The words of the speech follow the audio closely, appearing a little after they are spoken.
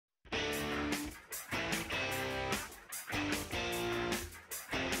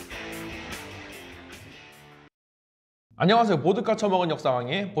안녕하세요. 보드카 처먹은 역사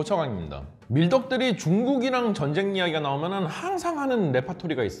강의 보처강입니다. 밀덕들이 중국이랑 전쟁 이야기가 나오면은 항상 하는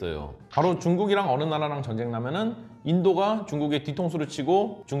레파토리가 있어요. 바로 중국이랑 어느 나라랑 전쟁 나면은 인도가 중국의 뒤통수를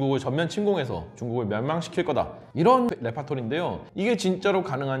치고 중국을 전면 침공해서 중국을 멸망시킬 거다, 이런 레파토리인데요. 이게 진짜로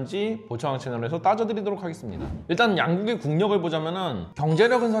가능한지 보처강 채널에서 따져드리도록 하겠습니다. 일단 양국의 국력을 보자면은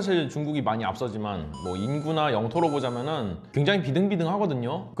경제력은 사실 중국이 많이 앞서지만 뭐 인구나 영토로 보자면은 굉장히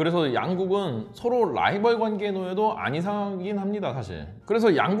비등비등하거든요. 그래서 양국은 서로 라이벌 관계에 놓여도 안 이상하긴 합니다, 사실.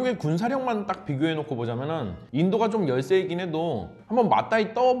 그래서 양국의 군사력만 딱 비교해 놓고 보자면은 인도가 좀 열세이긴 해도 한번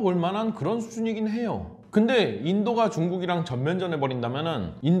맞다이 떠볼 만한 그런 수준이긴 해요. 근데 인도가 중국이랑 전면전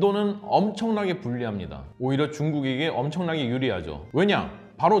해버린다면은 인도는 엄청나게 불리합니다. 오히려 중국에게 엄청나게 유리하죠. 왜냐?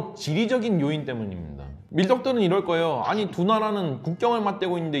 바로 지리적인 요인 때문입니다. 밀덕들은 이럴 거예요. 아니, 두 나라는 국경을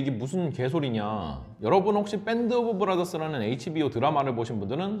맞대고 있는데 이게 무슨 개소리냐. 여러분 혹시 밴드 오브 브라더스라는 HBO 드라마를 보신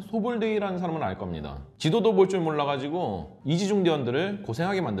분들은 소불데이라는 사람은 알 겁니다. 지도도 볼 줄 몰라가지고 이지중대원들을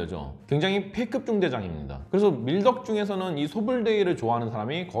고생하게 만들죠. 굉장히 폐급 중대장입니다. 그래서 밀덕 중에서는 이 소불데이를 좋아하는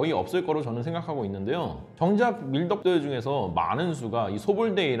사람이 거의 없을 거로 저는 생각하고 있는데요. 정작 밀덕들 중에서 많은 수가 이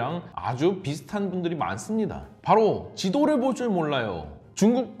소불데이랑 아주 비슷한 분들이 많습니다. 바로 지도를 볼 줄 몰라요.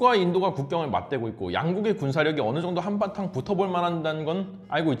 중국과 인도가 국경을 맞대고 있고 양국의 군사력이 어느 정도 한바탕 붙어볼 만한다는 건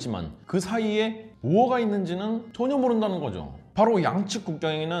알고 있지만 그 사이에 무엇가 있는지는 전혀 모른다는 거죠. 바로 양측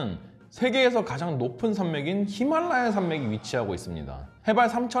국경에는 세계에서 가장 높은 산맥인 히말라야 산맥이 위치하고 있습니다. 해발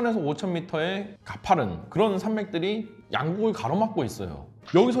 3,000에서 5,000m의 가파른 그런 산맥들이 양국을 가로막고 있어요.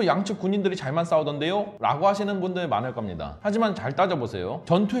 여기서 양측 군인들이 잘만 싸우던데요? 라고 하시는 분들 많을 겁니다. 하지만 잘 따져보세요.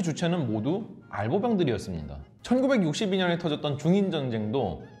 전투의 주체는 모두 알보병들이었습니다. 1962년에 터졌던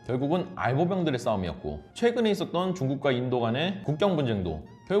중인전쟁도 결국은 알보병들의 싸움이었고, 최근에 있었던 중국과 인도 간의 국경 분쟁도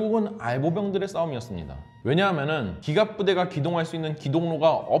결국은 알보병들의 싸움이었습니다. 왜냐하면은 기갑부대가 기동할 수 있는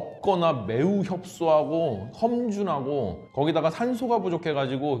기동로가 없거나 매우 협소하고 험준하고 거기다가 산소가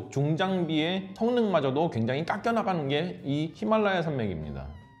부족해가지고 중장비의 성능마저도 굉장히 깎여나가는 게 이 히말라야 산맥입니다.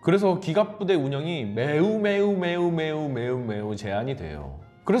 그래서 기갑부대 운영이 매우 제한이 돼요.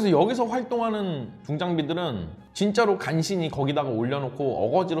 그래서 여기서 활동하는 중장비들은 진짜로 간신히 거기다가 올려놓고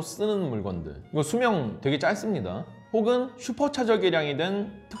어거지로 쓰는 물건들, 이거 수명 되게 짧습니다. 혹은 슈퍼차저계량이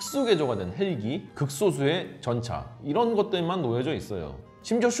된 특수개조가 된 헬기, 극소수의 전차, 이런 것들만 놓여져 있어요.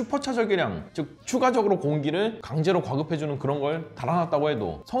 심지어 슈퍼차저계량, 즉 추가적으로 공기를 강제로 과급해주는 그런 걸 달아놨다고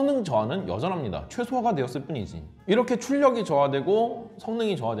해도 성능 저하는 여전합니다. 최소화가 되었을 뿐이지. 이렇게 출력이 저하되고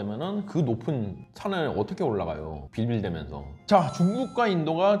성능이 저하되면은 그 높은 산을 어떻게 올라가요? 빌빌대면서. 자, 중국과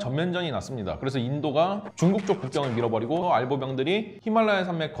인도가 전면전이 났습니다. 그래서 인도가 중국 쪽 국경을 밀어버리고 알보병들이 히말라야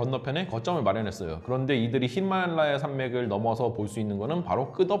산맥 건너편에 거점을 마련했어요. 그런데 이들이 히말라야 산맥을 넘어서 볼 수 있는 거는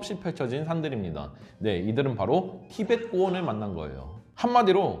바로 끝없이 펼쳐진 산들입니다. 네, 이들은 바로 티벳 고원을 만난 거예요.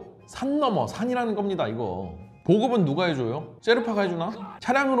 한마디로 산 넘어 산이라는 겁니다. 이거 보급은 누가 해줘요? 셰르파가 해주나?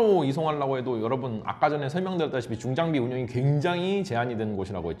 차량으로 이송하려고 해도 여러분 아까 전에 설명드렸다시피 중장비 운영이 굉장히 제한이 되는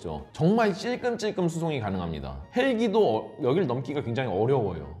곳이라고 했죠. 정말 찔끔찔끔 수송이 가능합니다. 헬기도 여길 넘기가 굉장히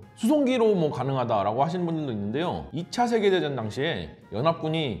어려워요. 수송기로 뭐 가능하다라고 하시는 분들도 있는데요. 2차 세계대전 당시에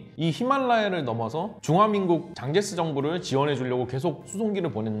연합군이 이 히말라야를 넘어서 중화민국 장제스 정부를 지원해 주려고 계속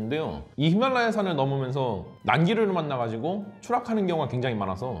수송기를 보냈는데요. 이 히말라야 산을 넘으면서 난기를 만나가지고 추락하는 경우가 굉장히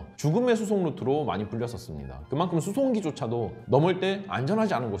많아서 죽음의 수송 루트로 많이 불렸었습니다. 그만큼 수송기조차도 넘을 때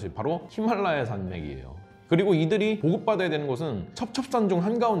안전하지 않은 곳이 바로 히말라야 산맥이에요. 그리고 이들이 보급받아야 되는 곳은 첩첩산 중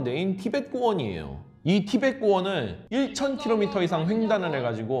한가운데인 티벳 고원이에요. 이 티벳 고원을 1,000km 이상 횡단을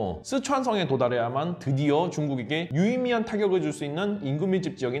해가지고 스촨성에 도달해야만 드디어 중국에게 유의미한 타격을 줄 수 있는 인구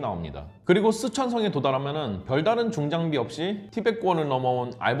밀집 지역이 나옵니다. 그리고 스촨성에 도달하면은 별다른 중장비 없이 티벳 고원을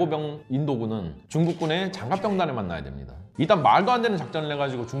넘어온 알보병 인도군은 중국군의 장갑병단을 만나야 됩니다. 일단 말도 안 되는 작전을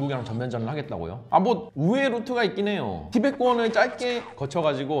해가지고 중국이랑 전면전을 하겠다고요? 뭐 우회의 루트가 있긴 해요. 티벳 고원을 짧게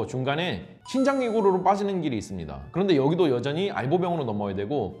거쳐가지고 중간에 신장기구로로 빠지는 길이 있습니다. 그런데 여기도 여전히 알보병으로 넘어야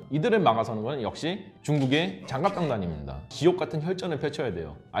되고, 이들을 막아서는 건 역시 중국의 장갑병단입니다. 지옥 같은 혈전을 펼쳐야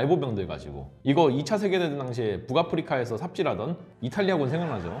돼요. 알보병들 가지고. 이거 2차 세계대전 당시에 북아프리카에서 삽질하던 이탈리아군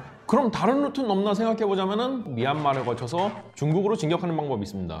생각나죠? 그럼 다른 루트는 없나 생각해보자면은 미얀마를 거쳐서 중국으로 진격하는 방법이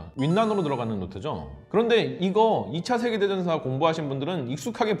있습니다. 윈난으로 들어가는 루트죠. 그런데 이거 2차 세계대전사 공부하신 분들은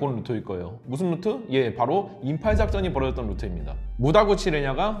익숙하게 본 루트일 거예요. 무슨 루트? 예, 바로 인팔작전이 벌어졌던 루트입니다.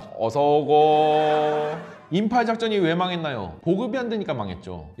 무다구치레냐가 어서오고. 인팔작전이 왜 망했나요? 보급이 안 되니까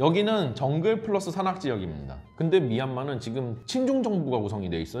망했죠. 여기는 정글 플러스 산악지역입니다. 근데 미얀마는 지금 친중정부가 구성이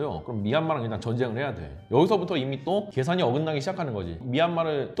돼 있어요. 그럼 미얀마랑 일단 전쟁을 해야 돼. 여기서부터 이미 또 계산이 어긋나기 시작하는 거지.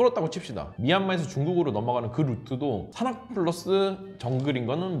 미얀마를 뚫었다고 칩시다. 미얀마에서 중국으로 넘어가는 그 루트도 산악 플러스 정글인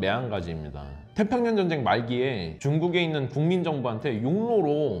거는 매한가지입니다. 태평양 전쟁 말기에 중국에 있는 국민정부한테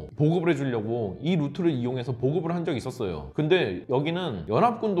육로로 보급을 해주려고 이 루트를 이용해서 보급을 한 적이 있었어요. 근데 여기는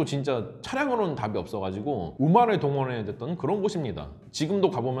연합군도 진짜 차량으로는 답이 없어가지고 우마를 동원해야 됐던 그런 곳입니다.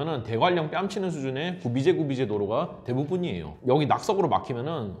 지금도 가보면은 대관령 뺨치는 수준의 구비제 도로가 대부분이에요. 여기 낙석으로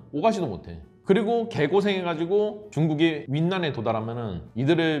막히면은 오가지도 못해. 그리고 개고생해가지고 중국이 윈난에 도달하면은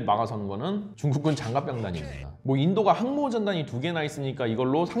이들을 막아서는 거는 중국군 장갑병단입니다. 뭐 인도가 항모전단이 2개나 있으니까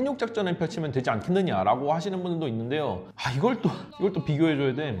이걸로 상륙작전을 펼치면 되지 않겠느냐라고 하시는 분들도 있는데요. 이걸 또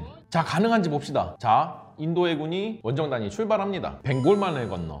비교해줘야 돼. 자, 가능한지 봅시다. 자, 인도 해군이 원정단이 출발합니다. 벵골만을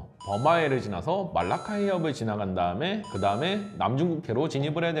건너 버마해를 지나서 말라카 해협을 지나간 다음에 그 다음에 남중국해로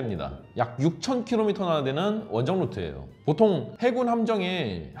진입을 해야 됩니다. 약 6,000km나 되는 원정 루트예요. 보통 해군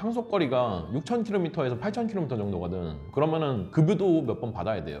함정의 항속거리가 6,000km에서 8,000km 정도거든. 그러면은 급유도 몇 번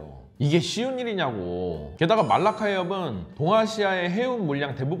받아야 돼요. 이게 쉬운 일이냐고. 게다가 말라카 해협은 동아시아의 해운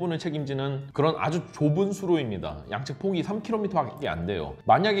물량 대부분을 책임지는 그런 아주 좁은 수로입니다. 양측 폭이 3km밖에 안 돼요.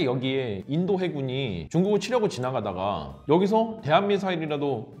 만약에 여기에 인도 해군이 중국을 치려고 지나가다가 여기서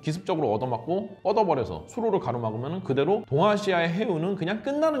대한미사일이라도 기습적으로 얻어맞고 뻗어버려서 수로를 가로막으면 그대로 동아시아의 해운은 그냥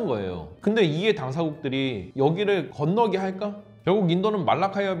끝나는 거예요. 근데 이에 당사국들이 여기를 건너게 할까? 결국 인도는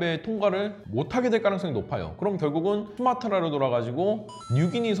말라카 해협의 통과를 못하게 될 가능성이 높아요. 그럼 결국은 수마트라로 돌아가지고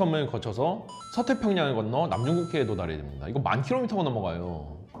뉴기니 섬을 거쳐서 서태평양을 건너 남중국해에 도달해야 됩니다. 이거 10,000km가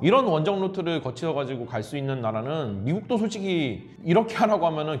넘어가요. 이런 원정 루트를 거쳐가지고 갈 수 있는 나라는 미국도 솔직히 이렇게 하라고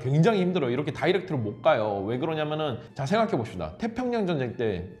하면은 굉장히 힘들어요. 이렇게 다이렉트로 못 가요. 왜 그러냐면은 자, 생각해 봅시다. 태평양 전쟁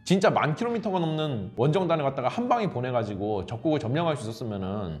때 진짜 10,000km가 넘는 원정단을 갖다가 한 방에 보내가지고 적국을 점령할 수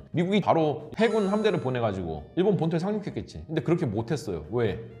있었으면은 미국이 바로 해군 함대를 보내가지고 일본 본토에 상륙했겠지. 근데 그렇게 못했어요.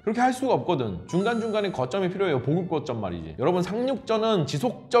 왜? 그렇게 할 수가 없거든. 중간중간에 거점이 필요해요. 보급 거점 말이지. 여러분, 상륙전은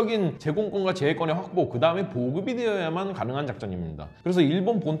지속적인 제공권과 제해권의 확보, 그 다음에 보급이 되어야만 가능한 작전입니다. 그래서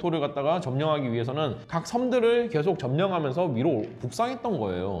일본 본토를 갖다가 점령하기 위해서는 각 섬들을 계속 점령하면서 위로 북상했던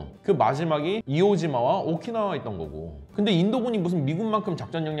거예요. 그 마지막이 이오지마와 오키나와였던 거고. 근데 인도군이 무슨 미군만큼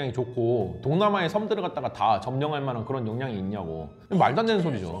작전 역량이 좋고 동남아의 섬들을 갖다가 다 점령할 만한 그런 역량이 있냐고. 말도 안 되는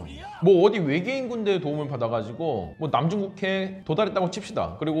소리죠. 뭐 어디 외계인 군대의 도움을 받아가지고 뭐 남중국해에 도달했다고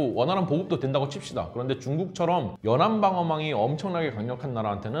칩시다. 그리고 원활한 보급도 된다고 칩시다. 그런데 중국처럼 연안방어망이 엄청나게 강력한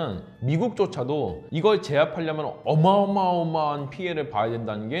나라한테는 미국조차도 이걸 제압하려면 어마어마한 피해를 봐야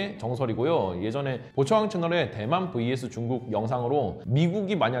된다는 게 정설이고요. 예전에 보초왕 채널에 대만 vs 중국 영상으로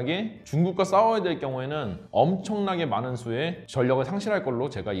미국이 만약에 중국과 싸워야 될 경우에는 엄청나게 많은 수의 전력을 상실할 걸로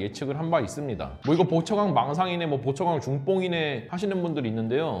제가 예측을 한 바 있습니다. 뭐 이거 보초강 망상이네, 뭐 보초강 중뽕이네 하시는 분들이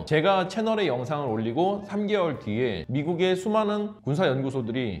있는데요. 제가 채널에 영상을 올리고 3개월 뒤에 미국의 수많은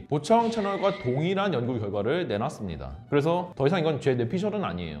군사연구소들이 보초왕 채널과 동일한 연구 결과를 내놨습니다. 그래서 더 이상 이건 제 내피셜은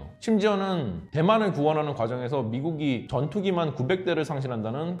아니에요. 심지어는 대만을 구원하는 과정에서 미국이 전투기만 900대를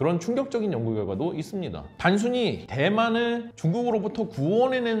상실한다는 그런 충격적인 연구 결과도 있습니다. 단순히 대만을 중국으로부터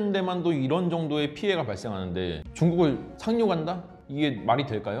구원해내는 데만도 이런 정도의 피해가 발생하는데 중국을 상륙한다? 이게 말이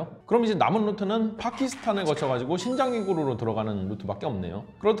될까요? 그럼 이제 남은 루트는 파키스탄을 거쳐가지고 신장위구르로 들어가는 루트밖에 없네요.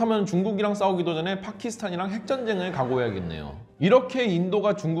 그렇다면 중국이랑 싸우기도 전에 파키스탄이랑 핵전쟁을 각오해야겠네요. 이렇게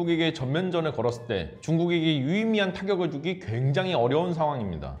인도가 중국에게 전면전을 걸었을 때 중국에게 유의미한 타격을 주기 굉장히 어려운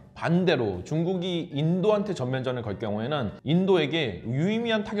상황입니다. 반대로 중국이 인도한테 전면전을 걸 경우에는 인도에게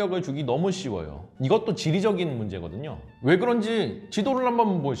유의미한 타격을 주기 너무 쉬워요. 이것도 지리적인 문제거든요. 왜 그런지 지도를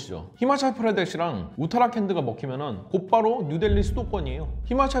한번 보시죠. 히마찰 프라데시랑 우타라캔드가 먹히면은 곧바로 뉴델리 수도권이에요.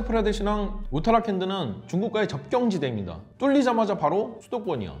 히마찰 프라데시랑 우타라캔드는 중국과의 접경지대입니다. 뚫리자마자 바로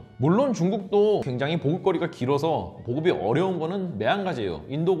수도권이야. 물론 중국도 굉장히 보급거리가 길어서 보급이 어려운 거는 매한가지예요.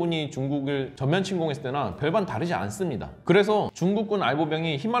 인도군이 중국을 전면 침공했을 때나 별반 다르지 않습니다. 그래서 중국군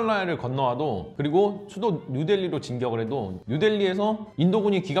알보병이 히말라야를 건너와도, 그리고 수도 뉴델리로 진격을 해도 뉴델리에서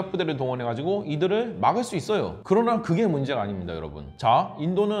인도군이 기갑부대를 동원해가지고 이들을 막을 수 있어요. 그러나 그게 문제가 아닙니다, 여러분. 자,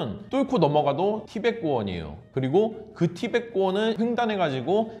 인도는 뚫고 넘어가도 티벳 고원이에요. 그리고 그 티벳 고원을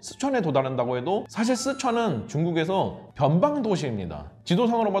횡단해가지고 스촨에 도달한다고 해도 사실 스촨은 중국에서 변방 도시입니다.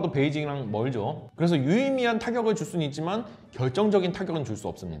 지도상으로 봐도 베이징이랑 멀죠. 그래서 유의미한 타격을 줄 수는 있지만 결정적인 타격은 줄 수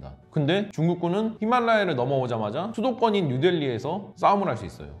없습니다. 근데 중국군은 히말라야를 넘어오자마자 수도권인 뉴델리에서 싸움을 할 수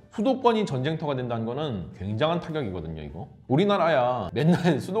있어요. 수도권이 전쟁터가 된다는 거는 굉장한 타격이거든요, 이거. 우리나라야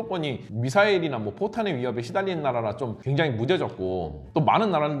맨날 수도권이 미사일이나 뭐 포탄의 위협에 시달리는 나라라 좀 굉장히 무뎌졌고, 또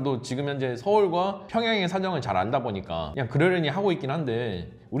많은 나라들도 지금 현재 서울과 평양의 사정을 잘 알다 보니까 그냥 그러려니 하고 있긴 한데,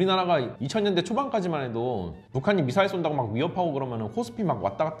 우리나라가 2000년대 초반까지만 해도 북한이 미사일 쏜다고 막 위협하고 그러면 코스피 막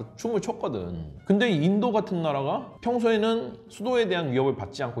왔다 갔다 춤을 췄거든. 근데 인도 같은 나라가 평소에는 수도에 대한 위협을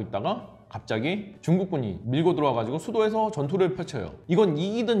받지 않고 있다가 갑자기 중국군이 밀고 들어와가지고 수도에서 전투를 펼쳐요. 이건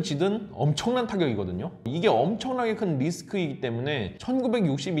이기든 지든 엄청난 타격이거든요. 이게 엄청나게 큰 리스크이기 때문에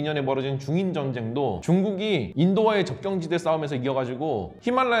 1962년에 벌어진 중인전쟁도 중국이 인도와의 접경지대 싸움에서 이겨가지고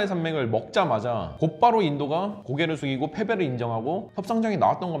히말라야 산맥을 먹자마자 곧바로 인도가 고개를 숙이고 패배를 인정하고 협상장에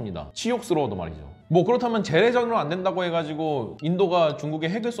나왔던 겁니다. 치욕스러워도 말이죠. 뭐 그렇다면 재래전으로 안 된다고 해가지고 인도가 중국에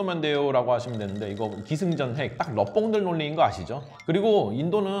핵을 쏘면 돼요 라고 하시면 되는데 이거 기승전 핵 딱 럽봉들 논리인 거 아시죠? 그리고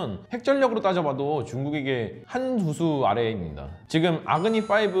인도는 핵전력으로 따져봐도 중국에게 한 두 수 아래입니다. 지금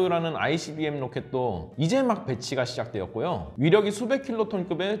아그니5라는 ICBM 로켓도 이제 막 배치가 시작되었고요. 위력이 수백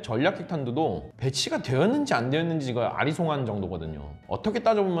킬로톤급의 전략 핵탄두도 배치가 되었는지 안 되었는지가 아리송한 정도거든요. 어떻게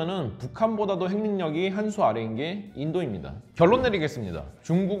따져보면은 북한보다도 핵능력이 한 수 아래인 게 인도입니다. 결론 내리겠습니다.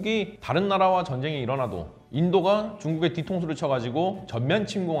 중국이 다른 나라와 전쟁이 일어나도 인도가 중국의 뒤통수를 쳐가지고 전면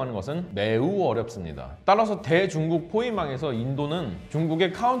침공하는 것은 매우 어렵습니다. 따라서 대중국 포위망에서 인도는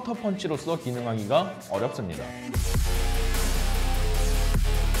중국의 카운터 펀치로서 기능하기가 어렵습니다.